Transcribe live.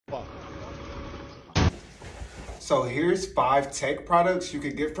So here's 5 tech products you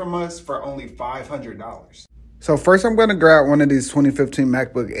could get from us for only $500. So first I'm going to grab one of these 2015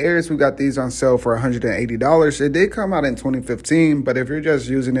 MacBook Airs. We got these on sale for $180. It did come out in 2015, but if you're just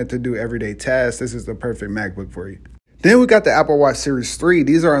using it to do everyday tasks, this is the perfect MacBook for you. Then we got the Apple Watch Series 3.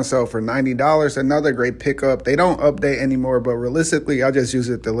 These are on sale for $90. Another great pickup. They don't update anymore, but realistically, I just use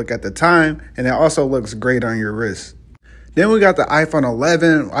it to look at the time, and it also looks great on your wrist. Then we got the iPhone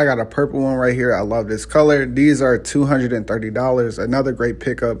 11. I got a purple one right here. I love this color. These are $230. Another great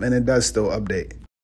pickup, and it does still update.